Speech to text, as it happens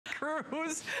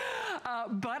cruise,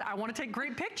 but I want to take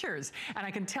great pictures. And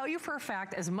I can tell you for a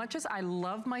fact, as much as I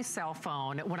love my cell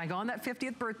phone, when I go on that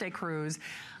 50th birthday cruise,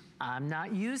 I'm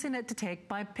not using it to take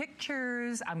my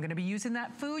pictures. I'm gonna be using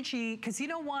that Fuji, because you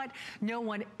know what? No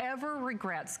one ever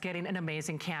regrets getting an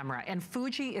amazing camera. And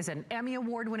Fuji is an Emmy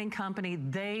award-winning company.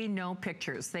 They know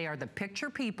pictures. They are the picture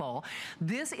people.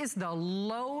 This is the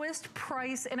lowest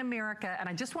price in America. And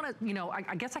I just wanna, you know,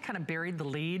 I guess I kind of buried the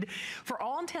lead. For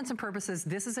all intents and purposes,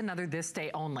 this is another this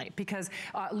day only. Because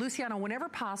Luciano, whenever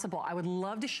possible, I would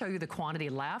love to show you the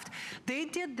quantity left. They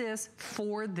did this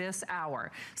for this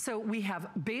hour. So we have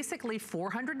basically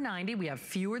 490. We have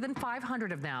fewer than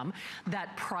 500 of them.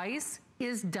 That price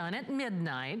is done at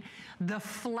midnight. The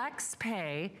flex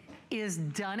pay is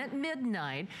done at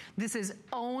midnight. This is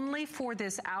only for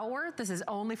this hour. This is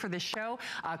only for this show.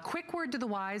 A quick word to the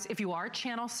wise, if you are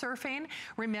channel surfing,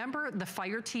 remember the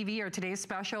Fire TV or today's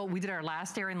special, we did our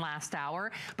last airing last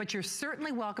hour, but you're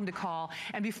certainly welcome to call.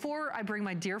 And before I bring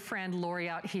my dear friend Lori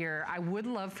out here, I would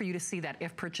love for you to see that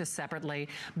if purchased separately,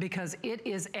 because it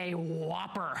is a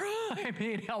whopper. I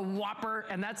mean, a whopper,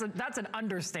 and that's an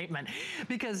understatement,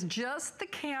 because just the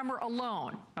camera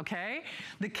alone, okay?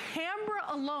 The camera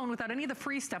alone without any of the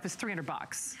free stuff is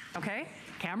 $300, okay?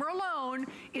 Camera alone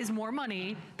is more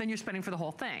money than you're spending for the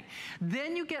whole thing.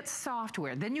 Then you get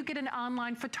software, then you get an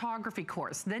online photography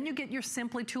course, then you get your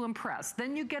Simply to Impress,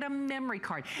 then you get a memory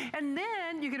card, and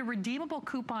then you get a redeemable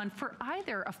coupon for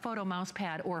either a photo mouse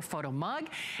pad or a photo mug.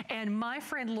 And my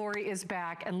friend Lori is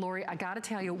back, and Lori, I gotta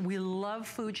tell you, we love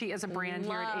Fuji as a brand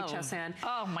here at HSN.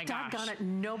 Oh my gosh. Doggone it,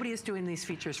 nobody is doing these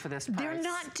features for this price. They're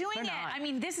not doing it. I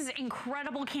mean, this is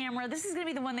incredible camera. This is gonna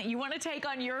be the one that you wanna take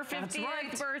on your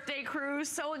 50th birthday cruise.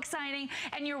 So exciting.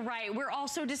 And you're right, we're all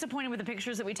so disappointed with the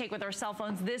pictures that we take with our cell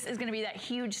phones. This is gonna be that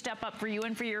huge step up for you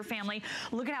and for your family.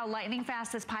 Look at how lightning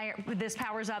fast this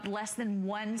powers up. Less than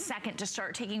 1 second to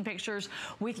start taking pictures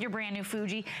with your brand new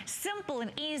Fuji. Simple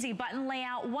and easy button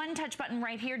layout. One touch button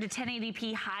right here to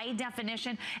 1080p high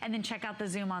definition. And then check out the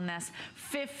zoom on this.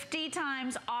 50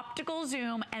 times optical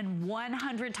zoom and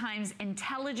 100 times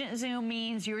intelligent zoom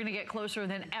means you're gonna get closer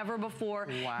than ever before.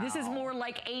 Wow. This is more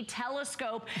like a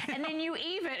telescope. And then you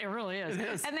even, it really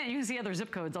is. And then you can see other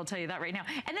zip codes, I'll tell you that right now.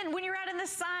 And then when you're out in the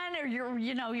sun or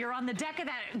you're on the deck of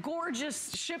that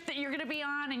gorgeous ship that you're gonna be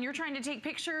on and you're trying to take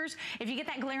pictures, if you get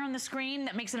that glare on the screen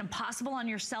that makes it impossible on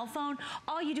your cell phone,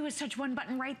 all you do is touch one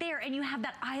button right there and you have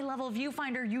that eye level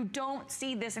viewfinder. You don't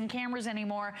see this in cameras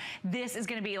anymore. This is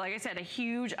gonna be, like I said, a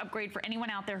huge upgrade for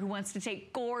anyone out there who wants to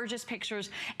take gorgeous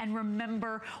pictures and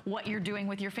remember what you're doing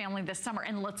with your family this summer.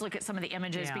 And let's look at some of the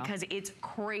images because it's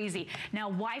crazy. Now,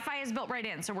 Wi-Fi is built right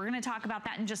in, so we're gonna talk about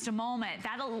that in just a moment.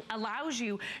 That allows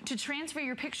you to transfer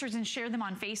your pictures and share them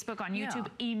on Facebook, on YouTube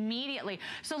immediately.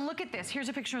 So look at this. Here's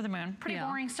a picture of the moon. Pretty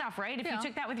boring stuff, right? If you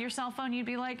took that with your cell phone, you'd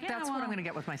be like, that's what I'm gonna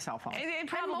get with my cell phone. It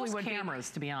probably and most would cameras,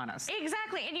 to be honest.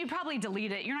 Exactly, and you'd probably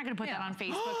delete it. You're not gonna put that on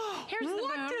Facebook. Here's the moon.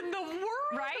 What in the world?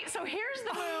 Right, so here's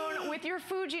the moon with your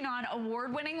Fujinon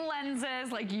award-winning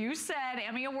lenses, like you said,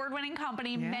 Emmy award-winning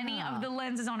company. Many of the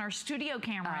lenses on our studio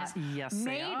cameras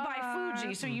made by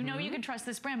Fuji, so you know you can trust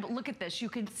this brand. But look at this, you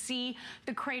can see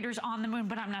the craters on the moon,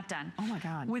 but I'm not done. Oh my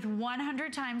God. With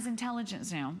 100 times intelligent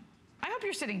zoom. I hope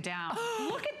you're sitting down.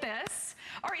 Look at this.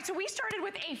 All right, so we started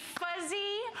with a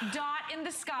fuzzy dot in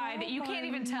the sky that you can't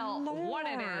even tell what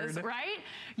it is, right?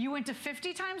 You went to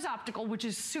 50 times optical, which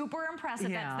is super impressive.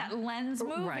 That's that lens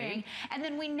moving. And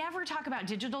then we never talk about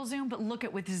digital zoom, but look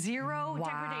at with zero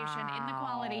degradation in the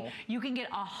quality, you can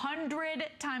get 100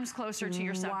 times closer to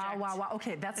your subject. Wow.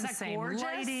 Okay, that's the same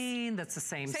lighting, that's the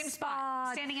same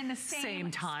spot, standing in the same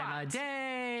time of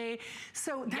day.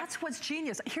 So that's what's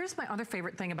genius. Here's my other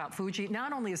favorite thing about Fuji.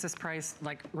 Not only is this price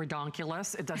like redonkulous,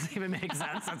 it doesn't even make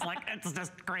sense. It's like, it's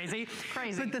just crazy.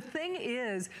 But the thing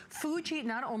is, Fuji,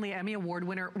 not only Emmy Award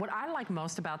winner, what I like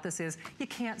most about this is you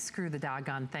can't screw the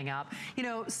doggone thing up. You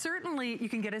know, certainly you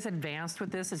can get as advanced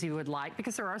with this as you would like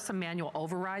because there are some manual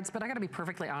overrides, but I gotta be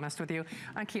perfectly honest with you,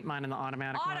 I keep mine in the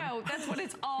automatic Auto, that's what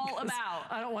it's all about.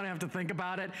 I don't wanna have to think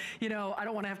about it. You know, I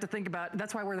don't wanna have to think about,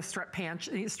 that's why I wear the stretch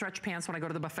pants when I go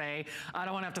to the buffet. I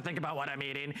don't wanna have to think about what I'm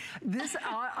eating. This,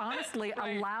 honestly,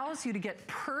 allows you to get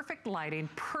perfect lighting,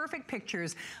 perfect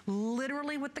pictures,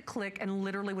 literally with the click and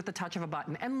literally with the touch of a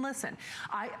button. And listen,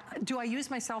 do I use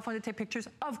my cell phone to take pictures?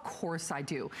 Of course I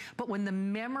do. But when the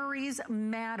memories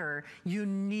matter, you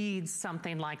need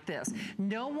something like this.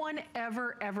 No one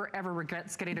ever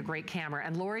regrets getting a great camera.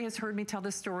 And Lori has heard me tell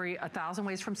this story 1,000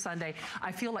 ways from Sunday.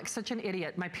 I feel like such an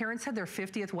idiot. My parents had their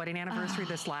 50th wedding anniversary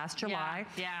this last July.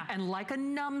 And like a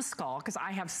numbskull, all, because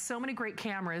I have so many great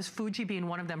cameras, Fuji being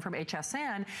one of them from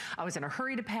HSN. I was in a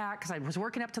hurry to pack because I was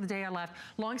working up to the day I left.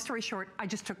 Long story short, I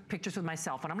just took pictures with my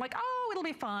cell phone. I'm like, oh, it'll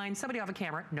be fine. Somebody will have a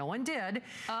camera. No one did.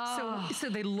 Oh. So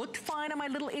they looked fine on my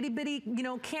little itty bitty, you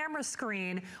know, camera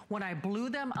screen. When I blew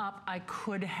them up, I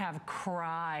could have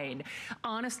cried.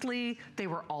 Honestly, they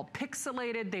were all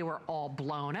pixelated. They were all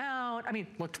blown out. I mean,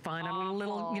 looked fine on a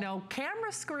little, you know,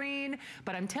 camera screen.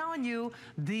 But I'm telling you,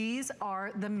 these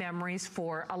are the memories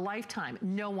for a lifetime.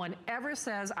 No one ever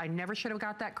says, I never should have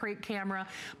got that great camera.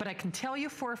 But I can tell you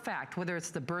for a fact, whether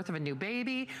it's the birth of a new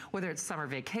baby, whether it's summer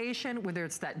vacation, whether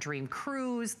it's that dream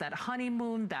cruise, that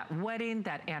honeymoon, that wedding,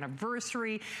 that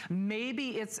anniversary,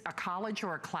 maybe it's a college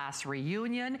or a class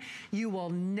reunion, you will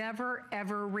never,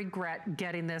 ever regret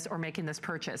getting this or making this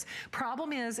purchase.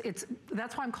 Problem is,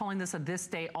 that's why I'm calling this a this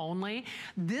day only.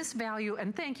 This value,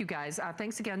 and thank you guys,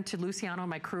 thanks again to Luciano and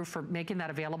my crew for making that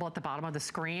available at the bottom of the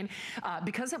screen.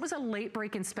 Because it was a late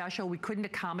break-in special, we couldn't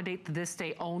accommodate the this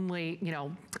day only, you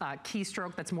know,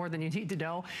 keystroke. That's more than you need to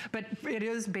know. But it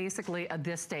is basically a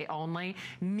this day only,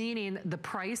 meaning the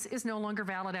price is no longer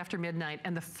valid after midnight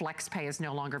and the flex pay is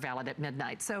no longer valid at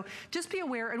midnight. So just be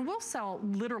aware, and we'll sell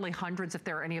literally hundreds if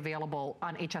there are any available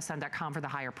on hsn.com for the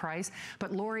higher price.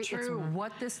 But Lori, it's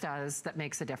what this does that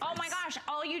makes a difference. Oh my gosh,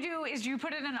 all you do is you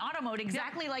put it in auto mode,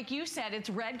 exactly like you said. It's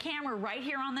red camera right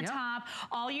here on the top.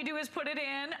 All you do is put it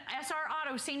in SR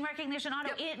Auto, scene recognition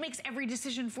auto. It makes every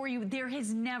decision for you. There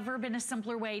has never been a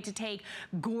simpler way to take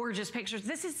gorgeous pictures.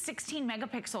 This is 16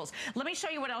 megapixels. Let me show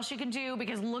you what else you can do,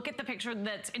 because look at the picture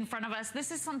that's in front of us.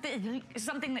 This is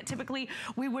something that typically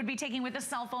we would be taking with a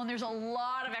cell phone. There's a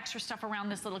lot of extra stuff around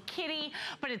this little kitty,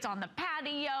 but it's on the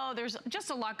patio. There's just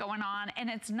a lot going on, and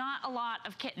it's not a lot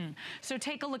of kitten. So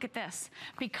take a look at this.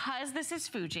 Because this is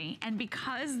Fuji, and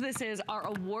because this is our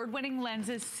award-winning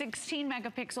lenses, 16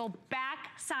 megapixel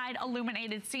backside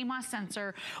illuminated CMOS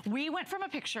sensor, we went from a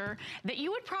picture that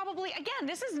you would probably, again,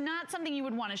 this is not something you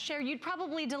would want to share. You'd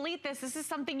probably delete this. This is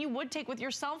something you would take with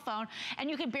your cell phone, and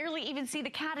you can barely even see the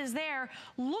cat is there.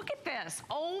 Look at this.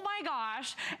 Oh my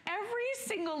gosh. Every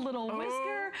single little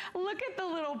whisker. Look at the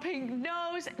little pink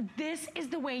nose. This is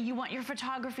the way you want your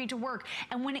photography to work.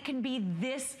 And when it can be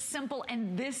this simple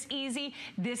and this easy,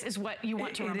 this is what you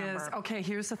want to remember. It is. Okay,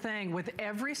 here's the thing. With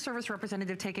every service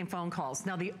representative taking phone calls,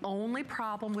 now the only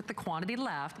problem with the quantity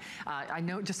left, I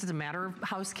know just as a matter of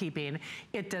housekeeping,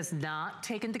 it does not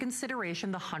take into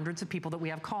consideration the hundreds of people that we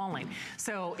have calling.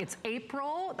 So it's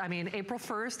April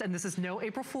 1st, and this is no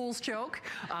April Fool's joke.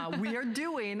 We are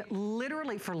doing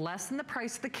literally for less than the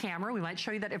price of the camera. We might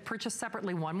show you that if purchased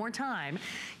separately one more time.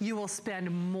 You will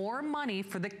spend more money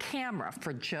for the camera,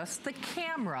 for just the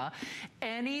camera,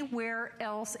 anywhere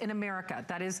else in America.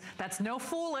 That's no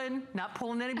fooling, not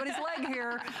pulling anybody's leg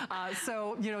here.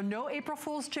 So, you know, no April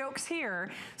Fool's jokes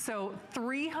here. So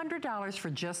 $300 for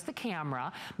just the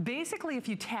camera. Basically, if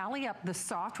you tally up the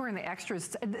software and the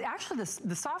extras, actually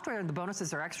the software and the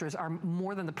bonuses or extras are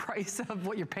more than the price of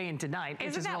what you're paying tonight,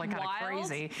 which is really kind of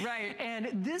crazy. Right. And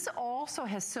this also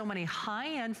has so many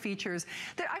high-end features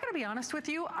that I gotta be honest with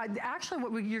you, actually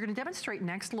what you're gonna demonstrate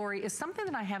next, Lori, is something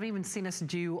that I haven't even seen us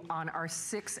do on our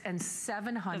 600 and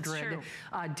 700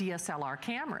 DSLR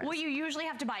cameras. Well, you usually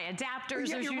have to buy adapters.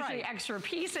 There's usually extra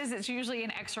pieces. It's usually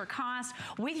an extra cost.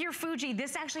 With your Fuji,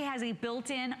 this actually has a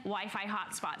built-in Wi-Fi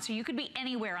hotspot. So you could be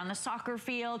anywhere on the soccer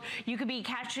field. You could be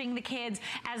catching the kids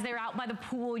as they're out by the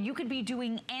pool. You could be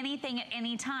doing anything at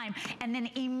any time, and then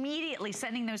immediately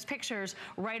sending those pictures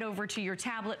right over to your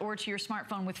tablet or to your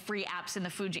smartphone with free apps in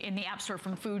the App Store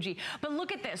from Fuji. But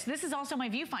look at this. This is also my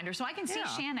viewfinder, so I can see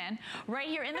Shannon right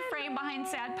here in the frame behind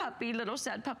sad puppy, little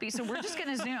sad puppy. So we're just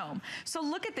gonna zoom. So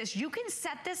look at this. You can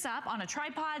set this up on a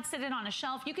tripod, sit it on a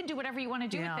shelf. You can do whatever you want to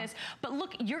do with this. But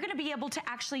look, you're gonna be able to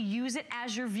actually use it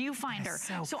as your viewfinder.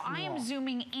 So cool. I am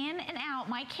zooming in and out.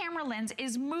 My camera lens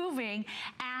is moving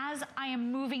as I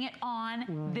am moving it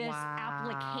on this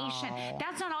application.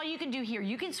 That's not all you can do here.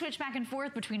 You can switch back and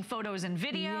forth between photos and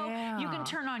video. You can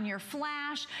turn on your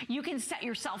flash. You can set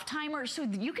your self-timer so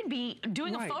that you can be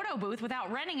doing a photo booth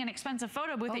without renting an expensive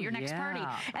photo booth at your next party.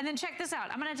 And then check this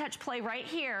out. I'm gonna touch play right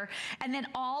here, and then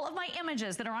all of my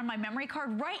images that are on my memory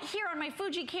card right here on my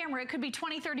Fuji camera, it could be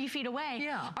 20, 30 feet away,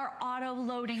 are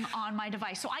auto-loading on my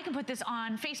device. So I can put this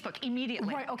on Facebook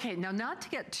immediately. Right, okay, now not to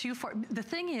get too far, the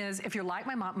thing is, if you're like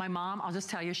my mom, I'll just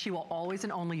tell you, she will always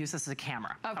and only use this as a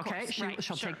camera. Of course,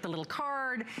 she'll take the little card,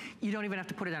 card. You don't even have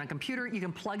to put it on a computer. You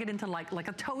can plug it into like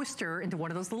a toaster into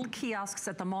one of those little kiosks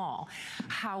at the mall.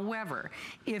 However,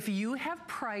 if you have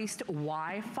priced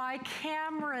Wi-Fi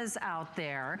cameras out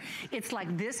there, it's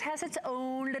like this has its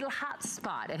own little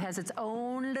hotspot. It has its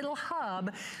own little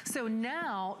hub. So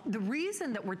now the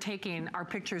reason that we're taking our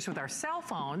pictures with our cell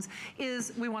phones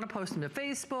is we want to post them to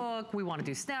Facebook, we want to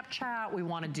do Snapchat, we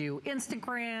want to do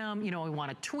Instagram, you know, we want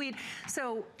to tweet.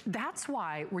 So that's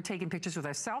why we're taking pictures with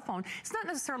our cell phone. It's not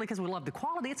necessarily because we love the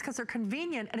quality, it's because they're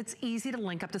convenient and it's easy to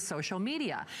link up to social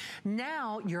media.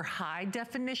 Now your high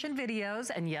definition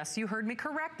videos, and yes, you heard me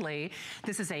correctly,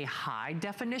 this is a high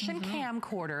definition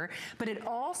camcorder, but it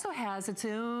also has its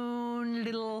own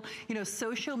little, you know,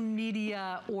 social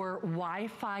media or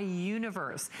Wi-Fi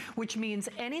universe, which means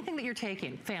anything that you're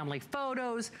taking, family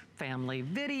photos, family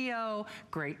video,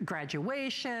 great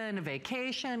graduation,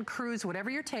 vacation, cruise, whatever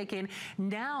you're taking,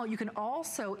 now you can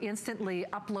also instantly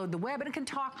upload the web and it can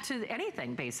talk to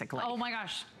anything basically. Oh my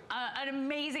gosh. An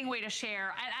amazing way to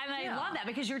share. And I love that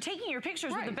because you're taking your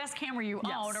pictures with the best camera you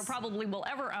own or probably will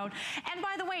ever own. And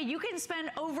by the way, you can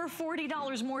spend over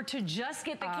 $40 more to just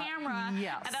get the camera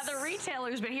at other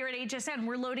retailers. But here at HSN,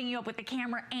 we're loading you up with the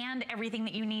camera and everything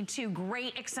that you need to.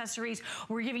 Great accessories.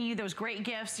 We're giving you those great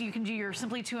gifts. You can do your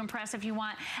Simply to Impress if you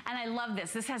want. And I love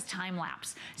this. This has time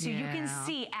lapse. So you can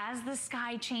see as the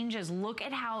sky changes, look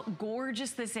at how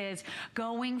gorgeous this is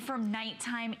going from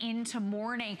nighttime into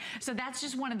morning. So that's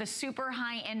just one of the super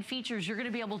high-end features you're going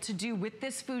to be able to do with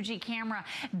this Fuji camera.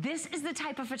 This is the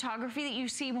type of photography that you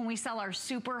see when we sell our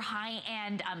super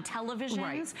high-end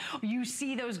televisions. You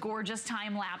see those gorgeous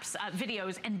time-lapse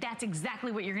videos, and that's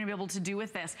exactly what you're going to be able to do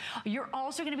with this. You're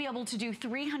also going to be able to do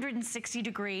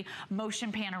 360-degree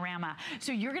motion panorama.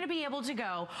 So you're going to be able to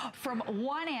go from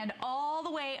one end all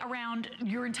the way around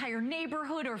your entire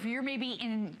neighborhood, or if you're maybe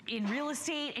in real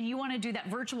estate and you want to do that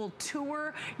virtual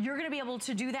tour, you're going to be able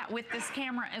to do that with this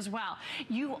camera as well.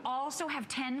 You also have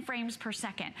 10 frames per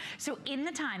second. So in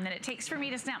the time that it takes for me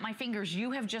to snap my fingers, you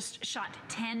have just shot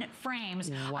 10 frames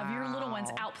of your little ones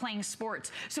out playing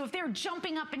sports. So if they're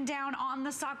jumping up and down on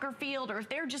the soccer field, or if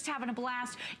they're just having a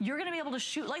blast, you're going to be able to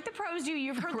shoot like the pros do.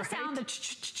 You've heard the sound,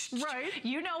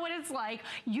 you know what it's like.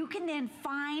 You can then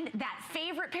find that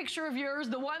favorite picture of yours,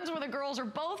 the ones where the girls are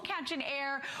both catching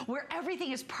air, where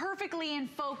everything is perfectly in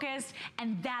focus,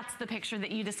 and that's the picture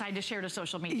that you decide to share to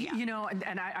social media. You know,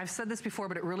 and I've said this before,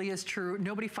 but it really is true.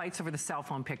 Nobody fights over the cell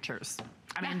phone pictures.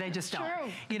 I mean, they just don't.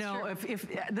 You know, if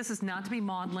this is not to be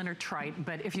maudlin or trite,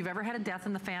 but if you've ever had a death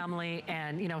in the family,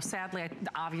 and, you know, sadly,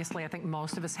 obviously, I think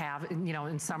most of us have, you know,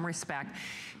 in some respect,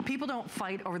 people don't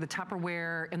fight over the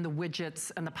Tupperware and the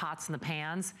widgets and the pots and the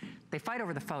pans. They fight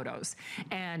over the photos.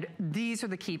 And these are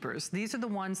the keepers. These are the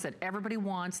ones that everybody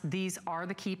wants. These are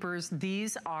the keepers.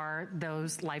 These are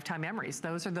those lifetime memories.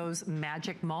 Those are those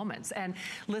magic moments. And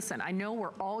listen, I know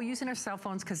we're all using our cell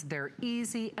phones because they're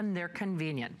easy and they're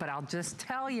convenient, but I'll just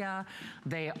tell you,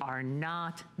 they are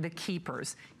not the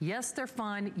keepers. Yes, they're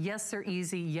fun. Yes, they're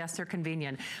easy. Yes, they're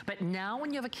convenient. But now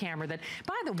when you have a camera that,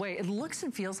 by the way, it looks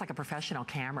and feels like a professional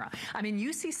camera. I mean,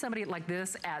 you see somebody like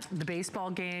this at the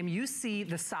baseball game. You see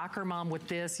the soccer mom with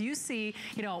this. You see,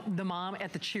 you know, the mom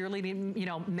at the cheerleading, you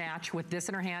know, match with this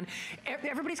in her hand.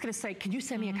 Everybody's going to say, can you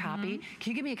send me a copy?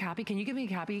 Can you give me a copy? Can you give me a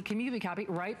copy? Can you give me a copy?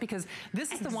 Right? Because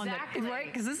this is the one that, right?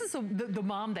 Because this is the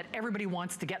mom that everybody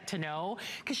wants to get to know,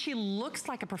 because she looks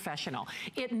like a professional.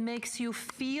 It makes you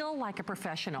feel like a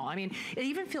professional. I mean, it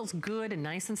even feels good and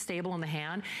nice and stable in the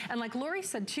hand. And like Lori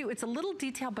said too, it's a little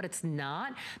detail, but it's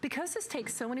not. Because this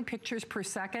takes so many pictures per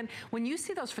second, when you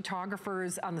see those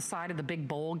photographers on the side of the big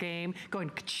bowl game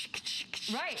going,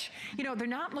 you know, they're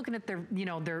not looking at their, you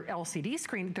know, their LCD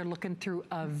screen, they're looking through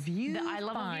a viewfinder. I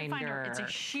love a viewfinder. It's a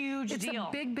huge deal.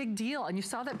 It's a big deal. And you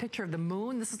saw that picture of the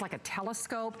moon. This is like a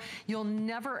telescope. You'll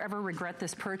never ever regret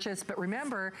this purchase. But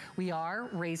remember, we are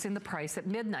raising the price at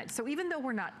midnight. So even though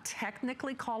we're not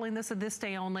technically calling this a this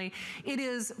day only, it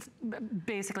is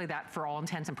basically that for all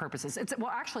intents and purposes.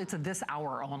 Well, actually, it's a this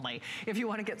hour only, if you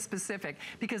want to get specific,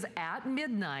 because at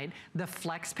midnight, the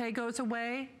flex pay goes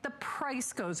away, the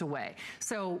price goes away.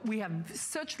 So we have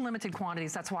such limited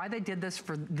quantities. That's why they did this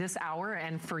for this hour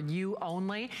and for you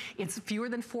only. It's fewer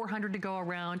than 400 to go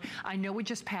around. I know we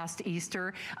just passed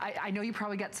Easter. I know you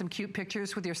probably got some cute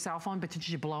pictures with your cell phone, but did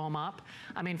you blow them up?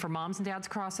 I mean, for moms and dads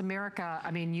across America,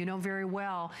 I mean, you know very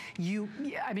well, you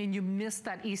missed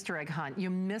that Easter egg hunt. You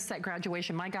missed that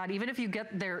graduation. My God, even if you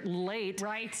get there late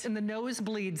in the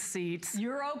nosebleed seats,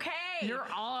 you're okay. You're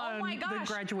on the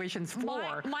graduation's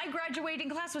floor. My graduating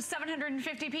class was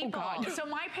 750 people. Oh, God. So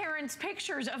my parents'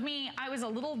 pictures of me, I was a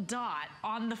little dot. shot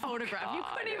on the photograph. You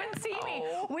couldn't even see me.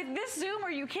 With this zoom,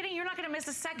 are you kidding? You're not gonna miss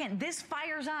a second. This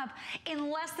fires up in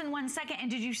less than 1 second. And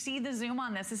did you see the zoom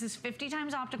on this? This is 50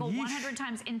 times optical, 100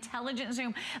 times intelligent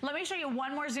zoom. Let me show you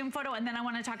one more zoom photo, and then I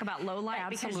want to talk about low light,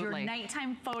 because your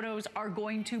nighttime photos are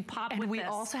going to pop with this. And we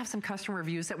also have some customer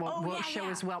reviews that we'll show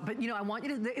as well. But you know, I want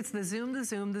you to, it's the zoom, the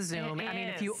zoom, the zoom. I mean,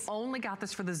 if you only got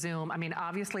this for the zoom, I mean,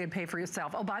 obviously it'd pay for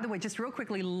yourself. Oh, by the way, just real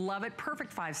quickly, love it.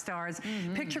 Perfect 5 stars.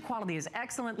 Picture quality is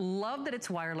excellent. Love that it's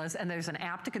wireless, and there's an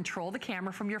app to control the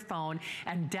camera from your phone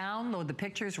and download the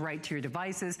pictures right to your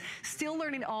devices. Still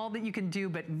learning all that you can do,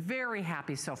 but very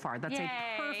happy so far. That's a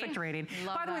perfect rating.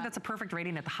 By the way, that's a perfect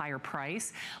rating at the higher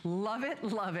price. Love it,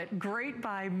 love it. Great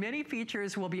buy. Many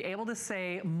features. We'll be able to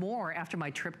say more after my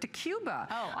trip to Cuba.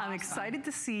 I'm excited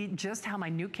to see just how my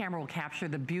new camera will capture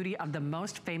the beauty of the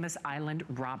most famous island,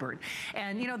 Robert.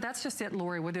 And you know, that's just it,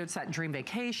 Lori, whether it's that dream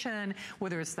vacation,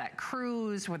 whether it's that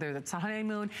cruise, whether it's a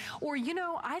honeymoon, or you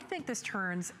know, I think this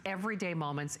turns everyday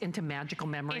moments into magical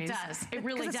memories. It does. It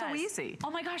really does. It's so easy.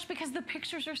 Oh my gosh, because the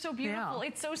pictures are so beautiful.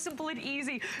 It's so simple and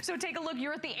easy. So take a look.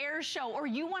 You're at the air show, or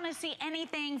you want to see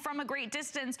anything from a great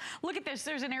distance. Look at this.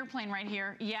 There's an airplane right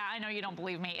here. Yeah, I know you don't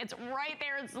believe me. It's right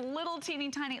there. It's little teeny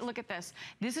tiny. Look at this.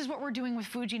 This is what we're doing with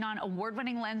Fujinon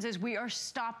award-winning lenses. We are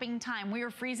stopping time. We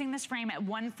are freezing this frame at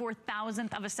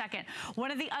 1/4000th of a second.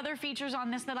 One of the other features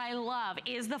on this that I love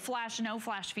is the flash, no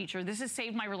flash feature. This has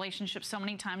saved my relationship so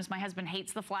many times. My husband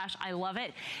hates the flash. I love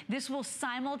it. This will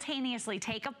simultaneously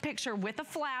take a picture with a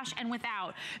flash and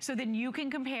without, so then you can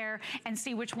compare and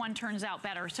see which one turns out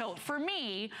better. So for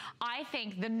me, I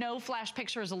think the no flash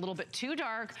picture is a little bit too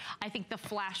dark. I think the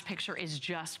flash picture is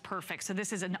just perfect. So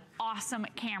this is an awesome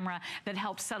camera that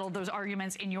helps settle those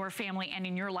arguments in your family and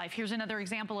in your life. Here's another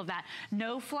example of that.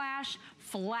 No flash,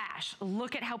 flash.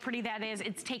 Look at how pretty that is.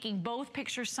 It's taking both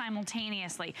pictures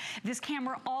simultaneously. This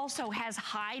camera also has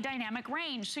high dynamic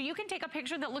range. So you can take a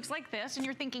picture that looks like this and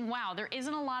you're thinking, wow, there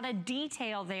isn't a lot of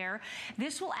detail there.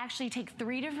 This will actually take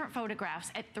 3 different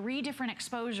photographs at 3 different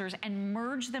exposures and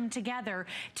merge them together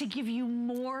to give you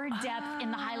more depth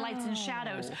in the highlights and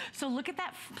shadows. So look at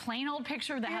that plain old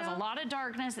picture that has a lot of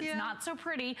darkness. It's not so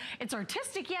pretty. It's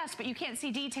artistic, yes, but you can't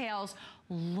see details.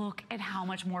 Look at how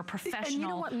much more professional and you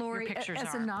know what, Lori, your pictures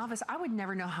as a novice, I would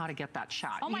never know how to get that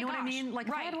shot. Oh my you know gosh, what I mean? Like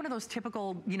if I had one of those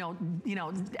typical, you know,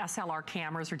 SLR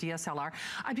cameras or DSLR,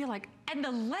 I'd be like, and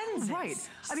the lenses. Right.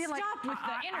 I'd be like, stop with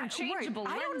the interchangeable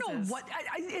lenses. I don't know what,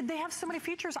 they have so many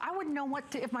features. I wouldn't know what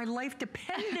to, if my life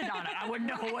depended on it, I wouldn't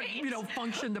know what, you know,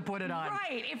 function to put it on.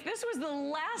 Right. If this was the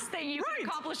last thing you could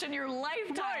accomplish in your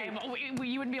lifetime,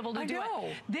 you wouldn't be able to do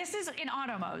it. This is in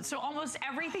auto mode. So almost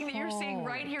everything that you're seeing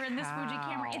right here in this Fuji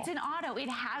camera, it's in auto. It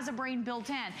has a brain built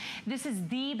in. This is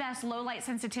the best low light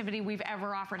sensitivity we've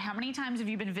ever offered. How many times have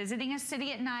you been visiting a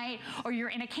city at night, or you're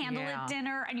in a candlelit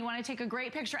dinner and you want to take a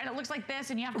great picture and it looks like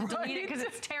this and you have to delete it because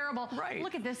it's terrible?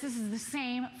 Look at this. This is the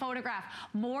same photograph.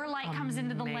 More light comes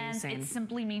into the lens. It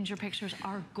simply means your pictures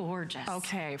are gorgeous.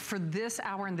 Okay, for this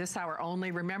hour and this hour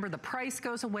only, remember the price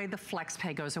goes away, the flex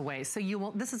pay goes away. So you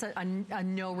will, this is a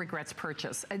no regrets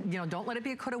purchase. You know, don't let it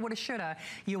be a coulda, woulda, shoulda.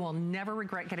 You will never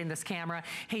regret getting this camera.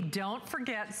 Hey, don't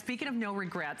forget, speaking of no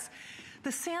regrets, the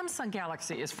Samsung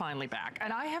Galaxy is finally back.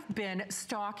 And I have been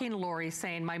stalking Lori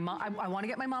saying, I want to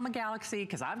get my mom a Galaxy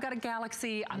because I've got a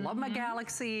Galaxy. I love my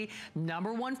Galaxy.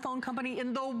 #1 phone company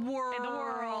in the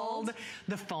world.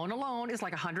 The phone alone is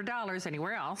like $100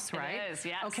 anywhere else, right? It is,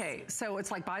 yes. Okay, so it's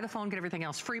like buy the phone, get everything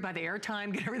else free. Buy the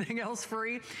airtime, get everything else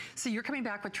free. So you're coming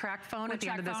back with track phone at the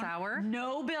end of this hour?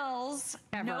 No bills,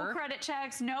 no credit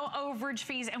checks, no overage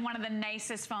fees, and one of the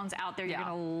nicest phones out there. You're going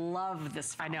to love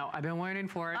this phone. I know. I've been waiting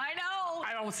for it. I know.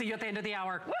 I will see you at the end of the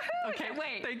hour. Woohoo! Okay, Can't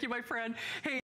wait. Thank you, my friend. Hey.